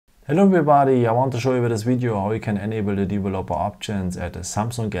Hello everybody, I want to show you with this video how you can enable the developer options at the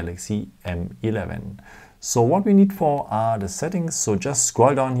Samsung Galaxy M11. So what we need for are the settings. So just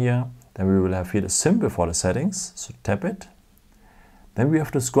scroll down here, then we will have here the symbol for the settings. So tap it. Then we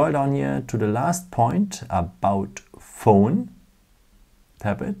have to scroll down here to the last point about phone.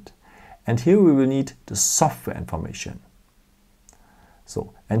 Tap it. And here we will need the software information.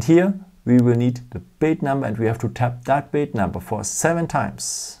 So, and here we will need the page number and we have to tap that page number for 7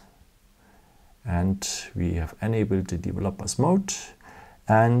 times. And we have enabled the developers mode,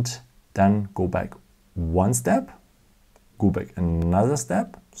 and then go back one step, go back another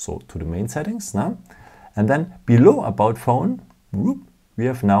step, so to the main settings now, and then below about phone, we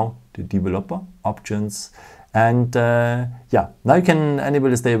have now the developer options. And yeah, now you can enable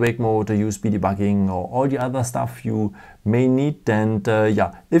the stay awake mode, the USB-Debugging, or all the other stuff you may need. And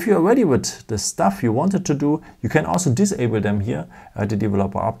yeah, if you're ready with the stuff you wanted to do, you can also disable them here at the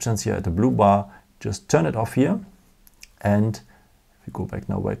developer options here at the blue bar. Just turn it off here. And if you go back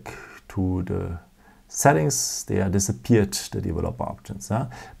now back to the settings, they are disappeared, the developer options.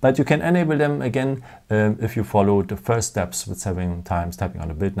 But you can enable them again if you follow the first steps with 7 times tapping on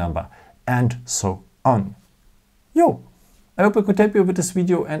the build number and so on. Yo, I hope I could help you with this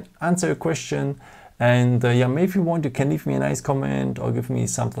video and answer your question. And yeah, maybe if you want, you can leave me a nice comment or give me a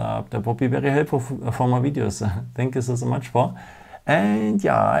thumbs up. That would be very helpful for my videos. Thank you so much for. And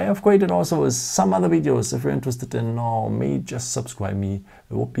yeah, I have created also some other videos if you're interested in, or may just subscribe me.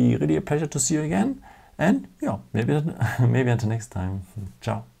 It would be really a pleasure to see you again. And yeah, maybe until next time.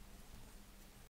 Ciao.